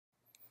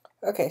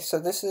Okay, so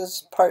this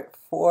is part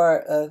 4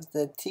 of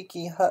the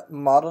Tiki Hut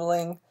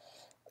modeling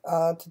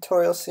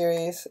tutorial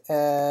series,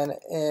 and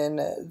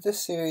in this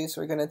series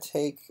we're going to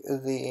take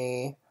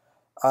the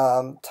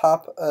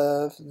top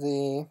of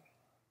the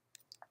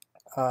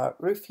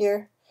roof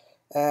here,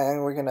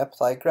 and we're going to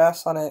apply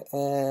grass on it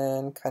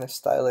and kind of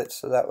style it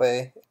so that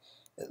way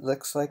it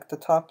looks like the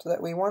top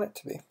that we want it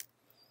to be.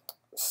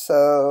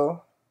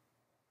 So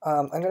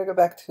I'm going to go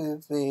back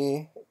to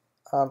the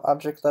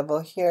object level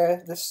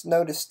here. This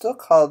node is still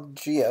called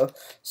Geo,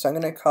 so I'm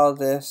going to call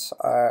this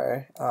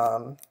our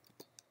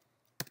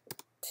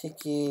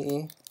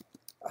Tiki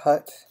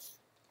Hut,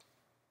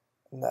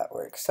 and that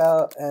works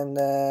out. And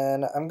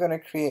then I'm going to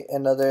create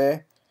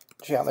another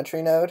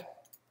geometry node,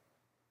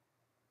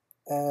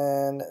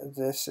 and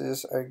this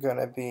is going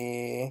to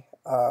be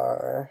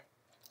our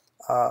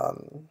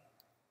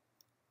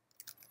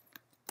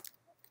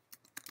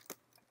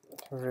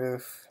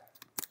roof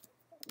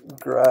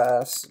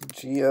grass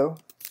geo.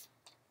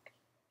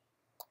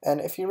 And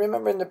if you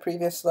remember in the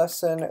previous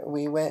lesson,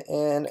 we went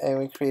in and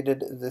we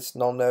created this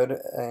null node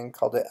and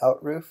called it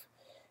outroof.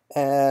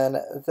 And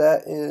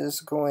that is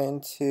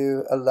going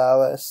to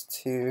allow us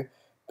to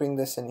bring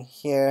this in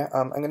here.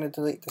 I'm going to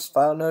delete this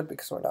file node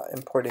because we're not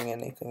importing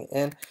anything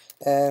in.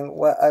 And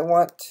what I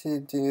want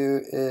to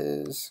do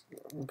is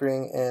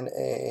bring in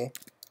a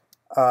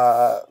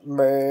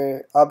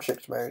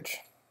object merge.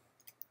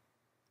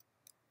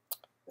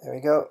 There we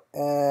go.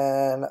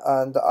 And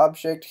on the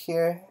object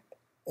here,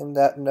 in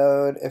that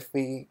node, if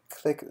we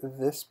click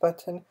this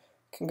button,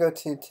 we can go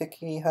to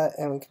Tiki Hut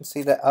and we can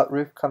see that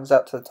outroof comes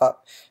out to the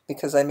top.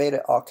 Because I made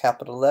it all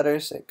capital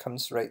letters, it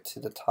comes right to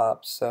the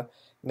top, so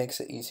it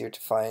makes it easier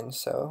to find.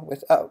 So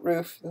with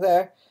outroof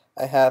there,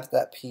 I have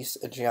that piece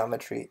of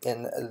geometry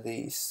in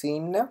the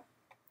scene now.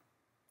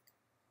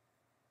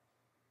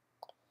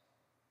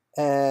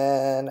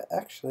 And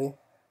actually,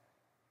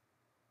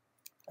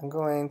 I'm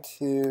going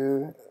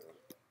to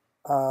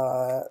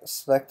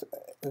select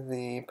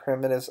the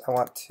primitives I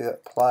want to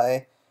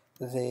apply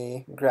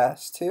the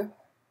grass to.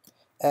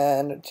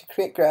 And to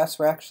create grass,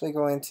 we're actually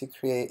going to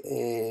create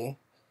a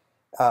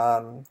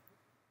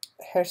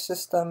hair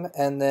system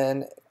and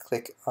then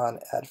click on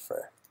Add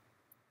Fur.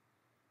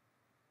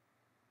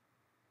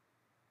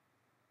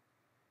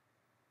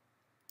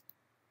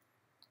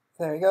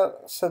 There we go.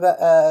 So that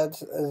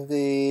adds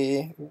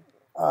the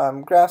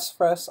grass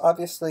for us.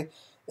 Obviously,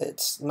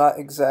 it's not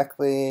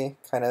exactly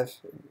kind of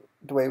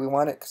the way we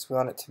want it because we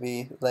want it to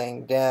be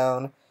laying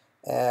down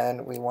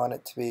and we want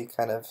it to be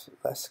kind of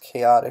less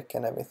chaotic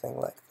and everything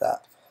like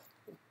that.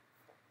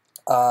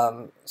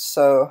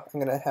 So I'm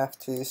going to have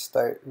to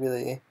start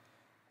really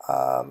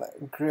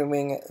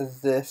grooming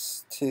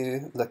this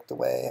to look the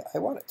way I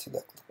want it to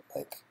look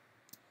like.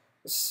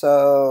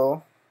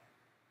 So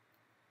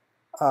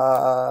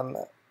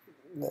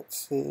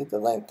let's see, the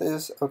length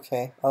is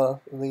okay.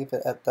 I'll leave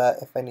it at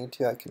that. If I need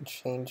to, I can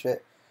change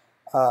it.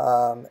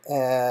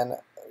 And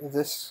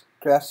this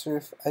grass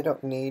roof, I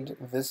don't need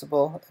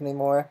visible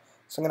anymore,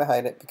 so I'm going to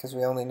hide it because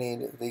we only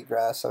need the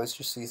grass. I was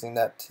just using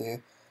that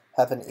to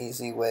have an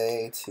easy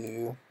way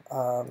to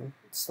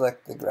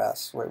select the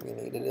grass where we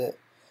needed it.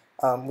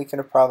 We could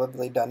have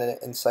probably done it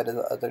inside of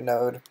the other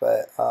node,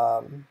 but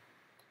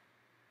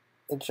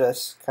it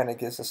just kind of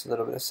gives us a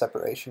little bit of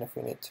separation if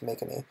we need to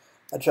make any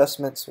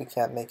adjustments. We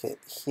can't make it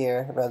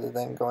here rather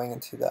than going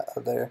into that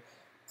other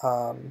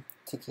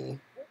Tiki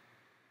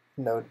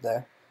node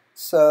there.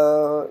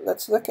 So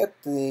let's look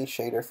at the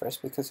shader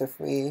first, because if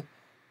we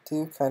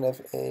do kind of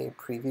a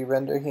preview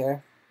render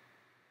here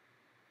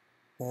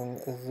in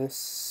this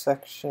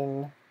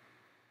section,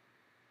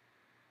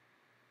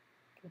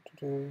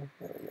 there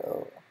we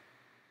go.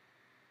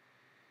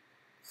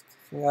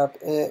 Up,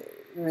 it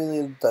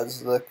really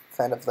does look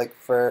kind of like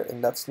fur,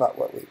 and that's not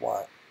what we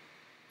want.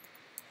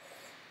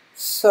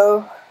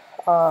 So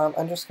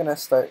I'm just gonna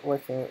start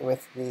working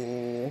with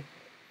the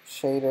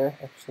shader.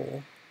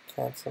 Actually,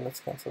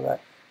 let's cancel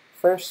that.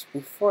 First,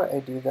 before I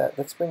do that,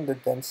 let's bring the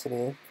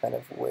density kind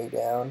of way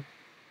down,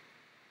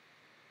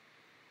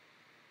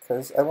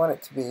 because I want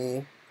it to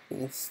be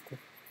at least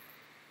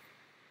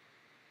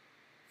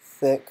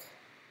thick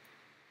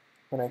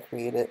when I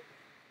create it.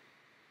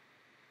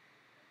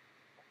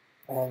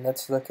 And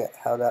let's look at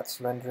how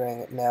that's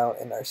rendering now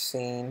in our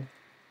scene.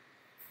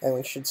 And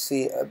we should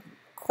see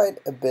quite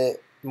a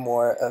bit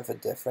more of a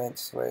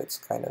difference where it's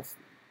kind of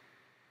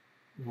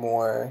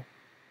more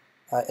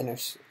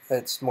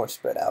it's more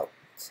spread out.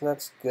 So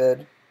that's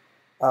good.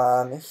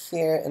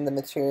 Here in the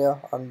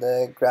material on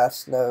the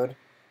grass node,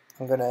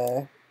 I'm going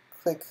to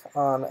click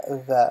on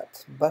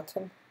that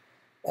button.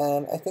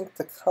 And I think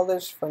the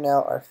colors for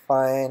now are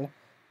fine.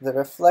 The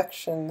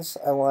reflections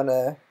I want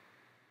to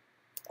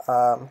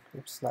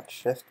oops, not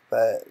shift,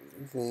 but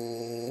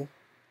the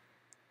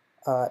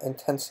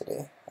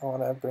intensity. I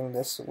want to bring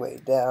this way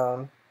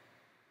down,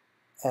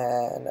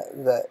 and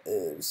that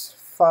is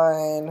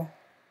fine.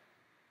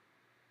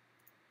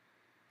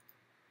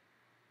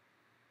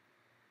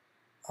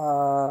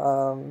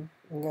 I'm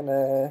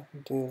gonna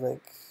do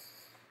like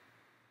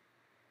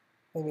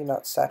maybe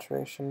not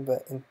saturation,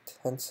 but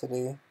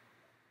intensity.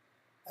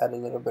 Add a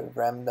little bit of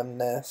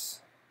randomness.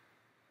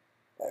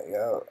 There we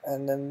go.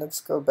 And then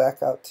let's go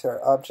back out to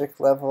our object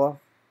level.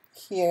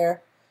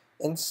 Here,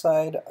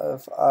 inside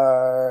of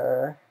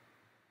our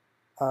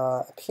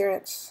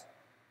appearance,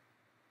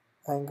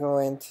 I'm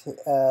going to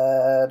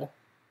add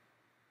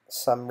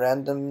some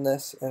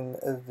randomness in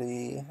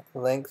the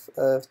length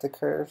of the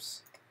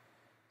curves.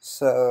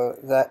 So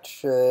that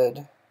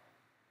should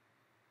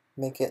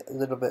make it a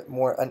little bit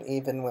more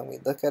uneven when we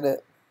look at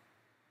it.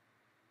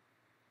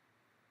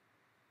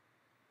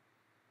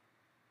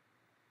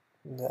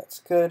 That's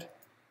good.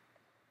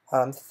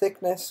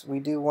 Thickness, we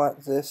do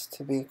want this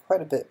to be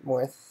quite a bit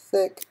more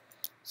thick,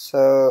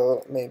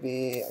 so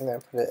maybe I'm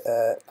going to put it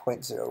at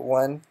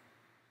 0.01.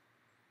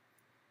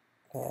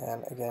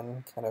 And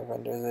again, kind of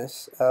render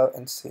this out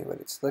and see what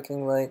it's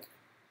looking like.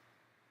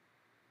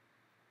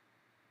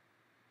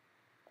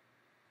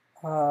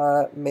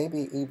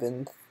 Maybe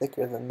even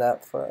thicker than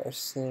that for our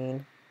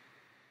scene.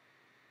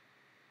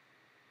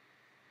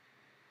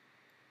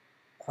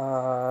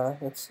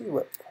 Let's see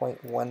what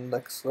 0.1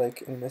 looks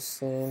like in this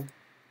scene.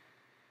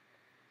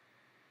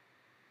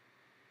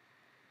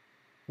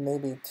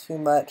 Maybe too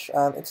much.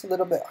 It's a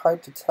little bit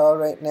hard to tell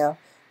right now.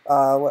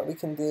 What we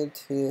can do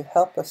to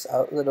help us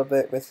out a little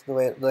bit with the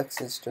way it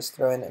looks is just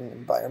throw in an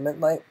environment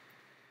light.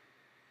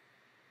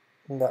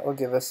 And that will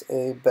give us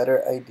a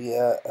better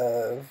idea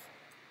of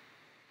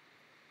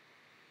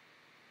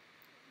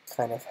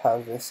kind of how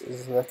this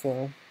is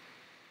looking.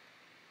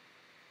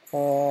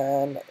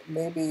 And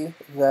maybe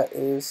that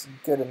is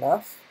good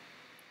enough.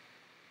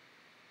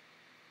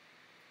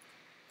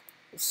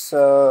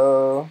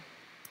 So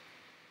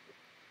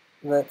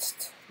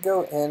let's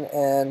go in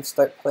and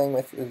start playing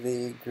with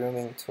the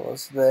grooming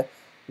tools. The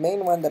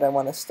main one that I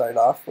want to start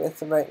off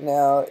with right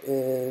now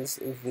is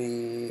if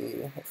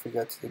we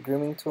go to the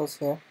grooming tools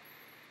here,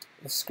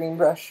 the screen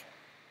brush.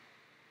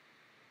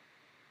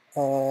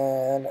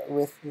 And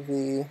with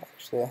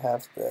actually I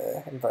have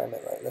the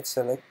environment light. Let's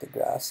select the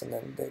grass and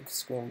then the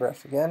screen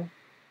brush again.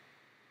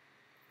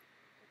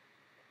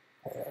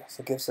 Yeah,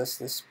 so it gives us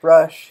this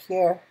brush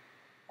here.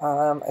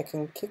 I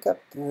can kick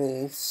up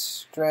the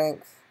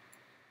strength,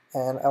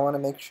 and I want to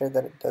make sure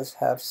that it does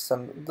have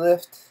some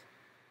lift,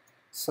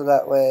 so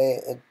that way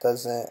it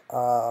doesn't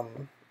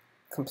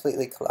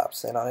completely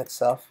collapse in on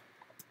itself.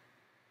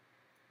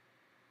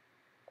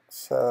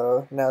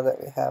 So now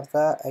that we have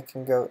that, I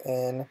can go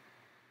in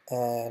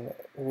and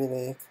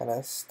really kind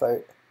of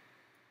start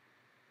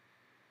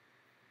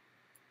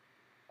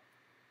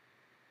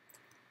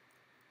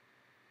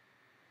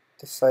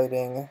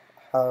deciding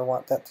how I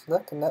want that to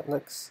look, and that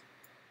looks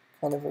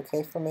kind of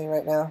okay for me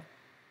right now.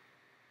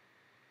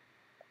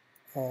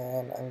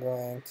 And I'm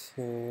going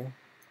to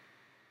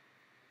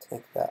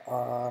take that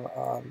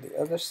on the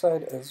other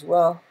side as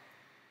well.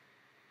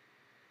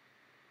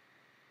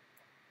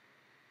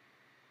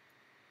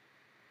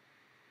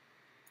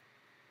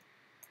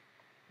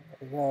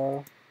 There we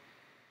go.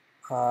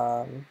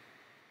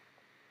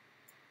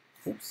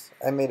 Oops,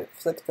 I made it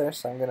flip there,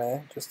 so I'm going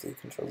to just do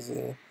Control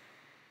Z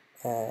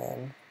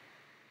and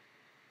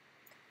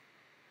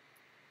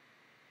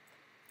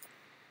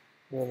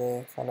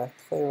really kind of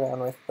play around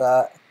with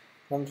that.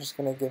 I'm just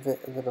going to give it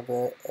a little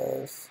bit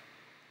of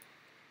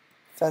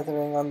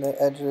feathering on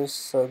the edges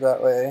so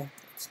that way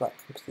it's not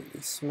completely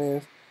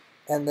smooth.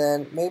 And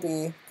then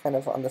maybe kind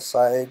of on the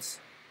sides,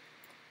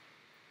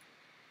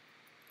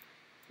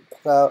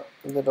 pull out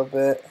a little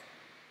bit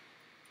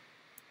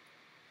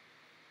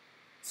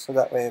so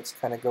that way it's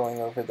kind of going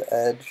over the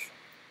edge.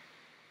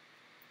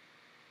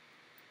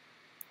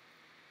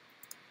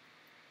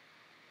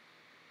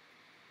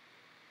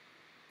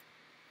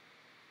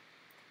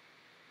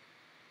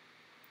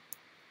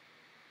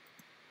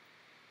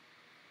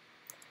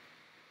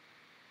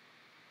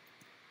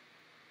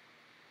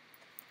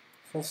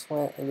 This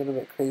went a little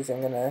bit crazy.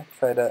 I'm going to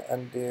try to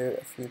undo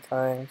a few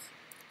times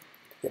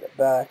to get it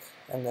back,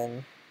 and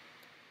then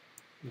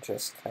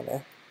just kind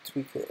of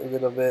tweak it a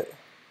little bit.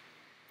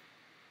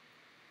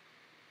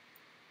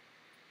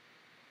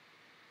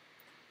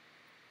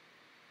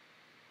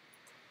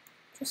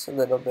 Just a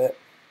little bit.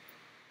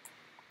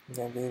 I'm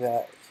going to do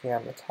that here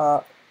on the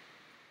top,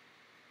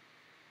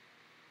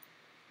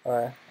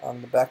 or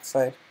on the back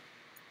side,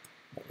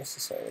 not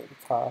necessarily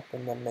the top,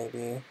 and then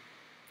maybe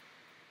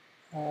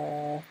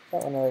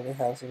that one already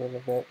has a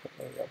little bit, but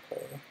maybe I'll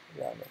play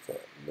around with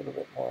it a little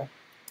bit more.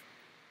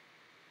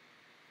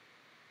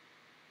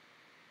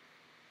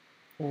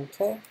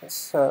 Okay,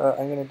 so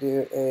I'm going to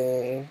do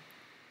a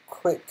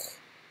quick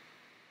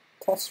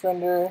test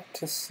render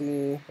to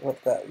see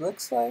what that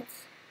looks like.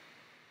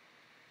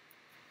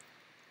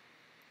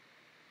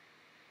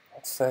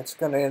 So it's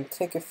going to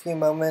take a few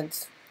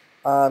moments.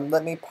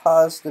 Let me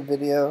pause the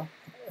video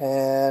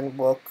and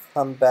we'll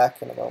come back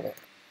in a moment.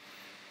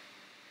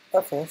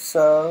 Okay,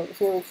 so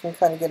here we can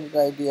kind of get an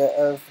idea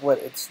of what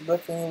it's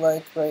looking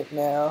like right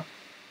now.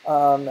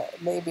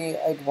 Maybe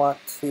I'd want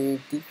to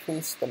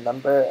decrease the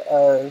number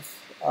of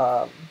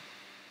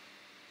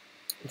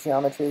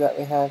geometry that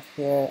we have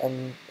here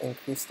and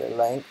increase their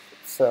length.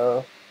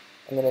 So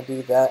I'm going to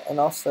do that, and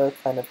also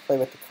kind of play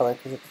with the color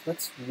because it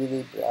looks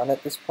really brown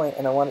at this point,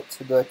 and I want it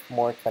to look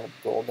more kind of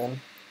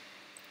golden.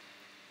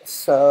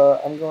 So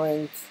I'm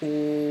going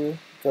to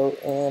go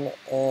in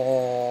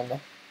and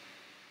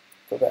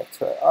go back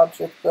to our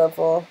object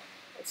level,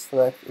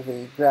 select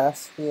the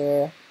grass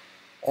here,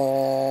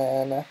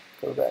 and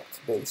go back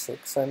to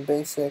basic. So in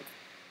basic,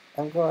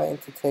 I'm going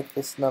to take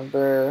this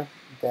number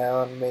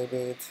down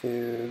maybe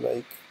to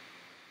like,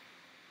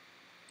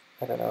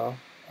 I don't know,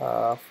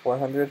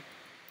 400.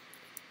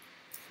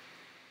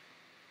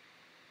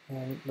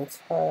 And let's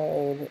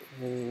hide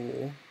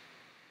the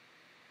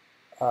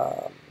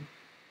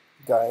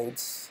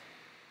guides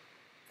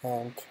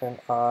and turn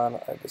on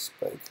our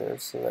display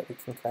curve so that we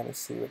can kind of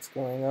see what's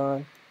going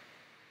on.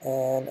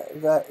 And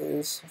that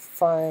is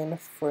fine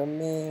for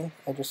me.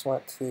 I just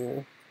want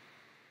to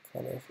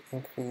kind of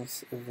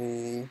increase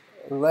the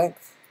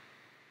length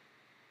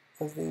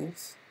of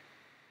these.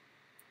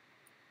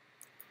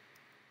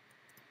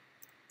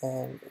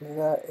 And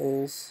that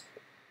is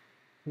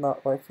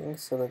not working,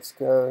 so let's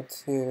go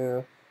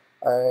to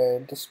our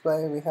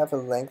display. We have a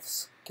length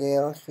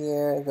scale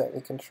here that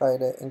we can try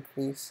to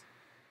increase,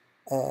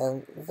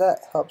 and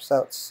that helps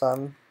out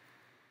some.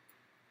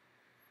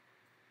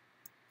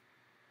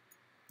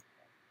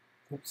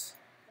 Oops,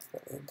 I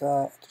don't need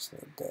that, I just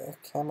need the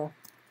camera.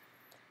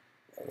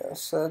 There we go.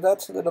 So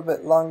that's a little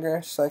bit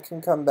longer, so I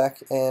can come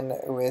back in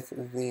with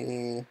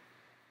the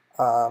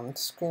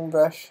screen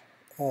brush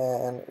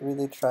and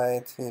really try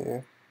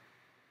to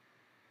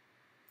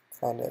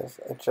kind of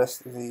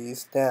adjust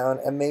these down,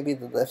 and maybe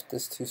the lift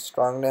is too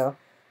strong now,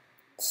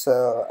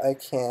 so I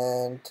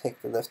can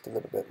take the lift a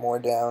little bit more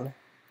down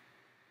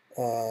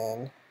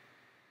and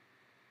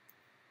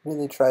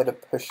really try to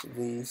push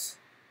these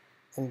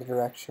in the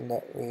direction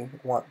that we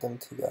want them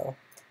to go.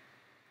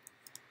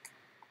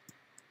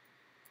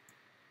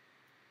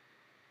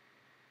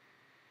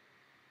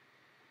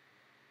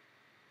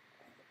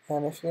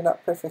 And if you're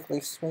not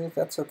perfectly smooth,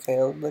 that's okay.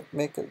 It'll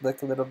make it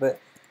look a little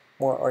bit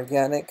more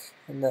organic,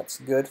 and that's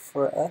good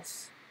for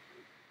us.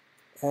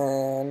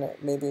 And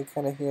maybe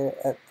kind of here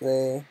at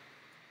the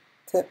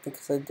tip,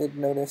 because I did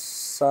notice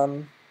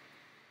some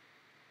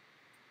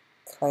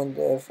kind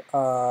of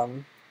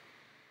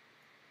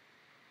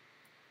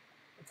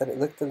that it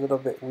looked a little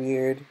bit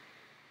weird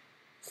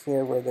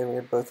here where they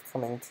were both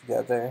coming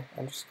together.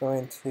 I'm just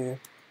going to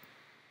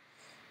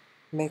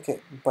make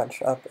it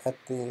bunch up at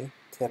the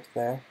tip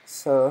there.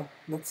 So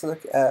let's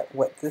look at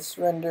what this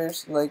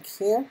renders like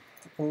here.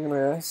 I'm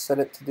going to set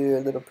it to do a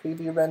little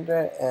preview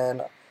render,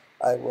 and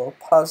I will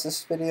pause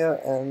this video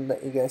and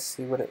let you guys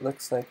see what it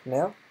looks like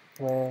now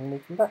when we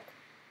come back.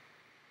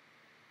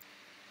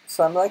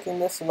 So I'm liking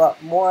this a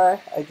lot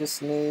more. I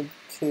just need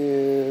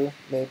to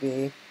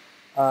maybe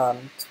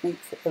tweak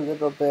a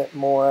little bit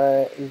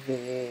more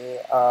the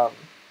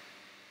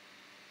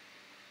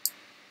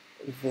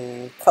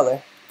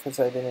color, because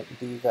I didn't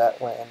do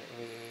that when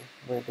we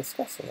were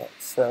discussing it.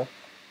 So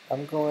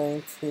I'm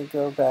going to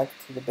go back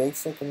to the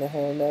basic in the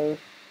hair node,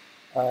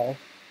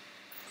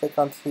 click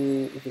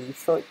onto the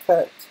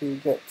shortcut to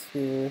get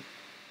to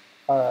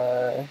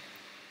our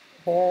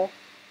hair,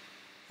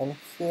 and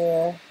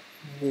here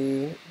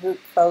the root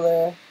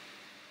color,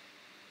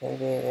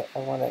 maybe I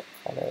want it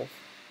kind of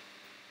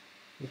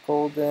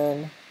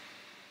golden,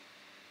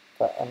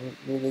 but I'm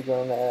really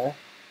going to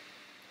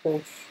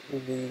push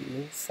the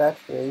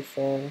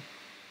saturation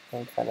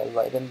and kind of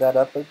lighten that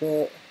up a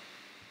bit,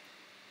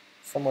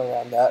 somewhere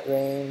around that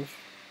range.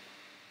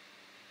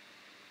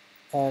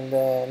 And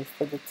then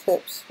for the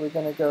tips, we're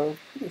going to go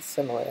pretty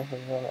similar.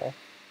 We're going to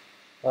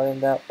lighten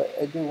that, but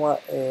I do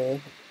want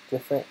a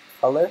different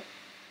color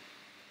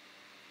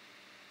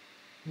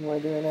when we're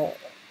doing it.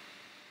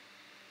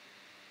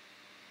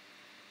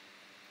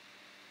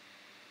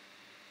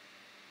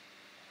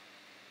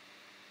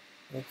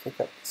 Let me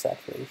kick up the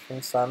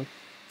saturation some,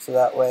 so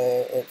that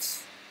way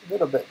it's a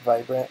little bit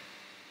vibrant.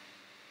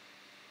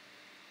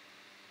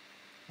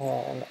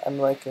 And I'm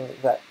liking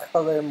that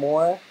color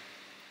more.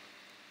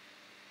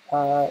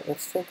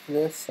 Let's take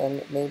this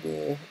and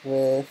maybe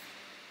with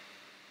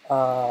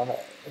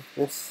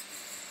this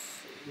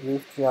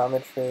roof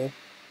geometry,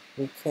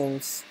 we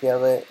can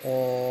scale it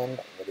in,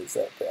 what is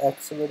that, the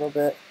X a little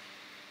bit.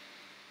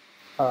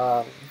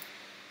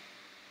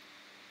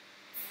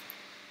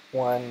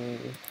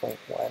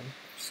 1.1.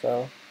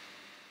 So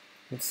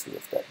let's see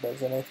if that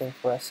does anything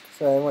for us.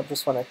 So I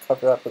just want to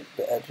cover up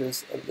the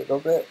edges a little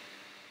bit.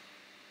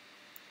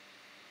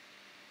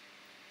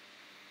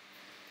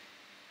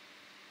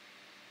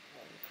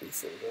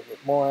 Increase it a little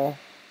bit more,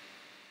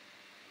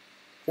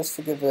 just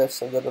to give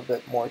us a little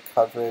bit more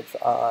coverage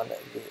on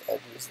the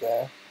edges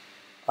there.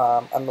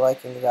 I'm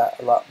liking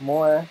that a lot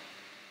more.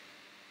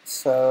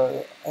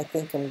 So I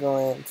think I'm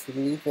going to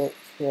leave it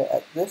here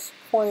at this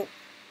point.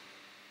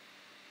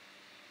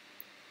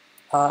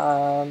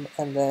 And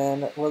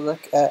then we'll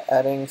look at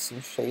adding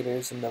some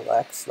shaders in the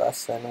next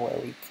lesson where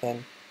we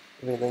can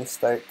really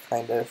start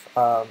kind of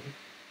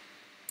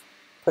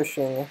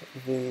pushing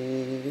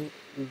the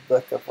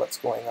look of what's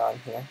going on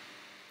here.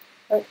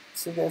 Alright,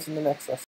 see you guys in the next lesson.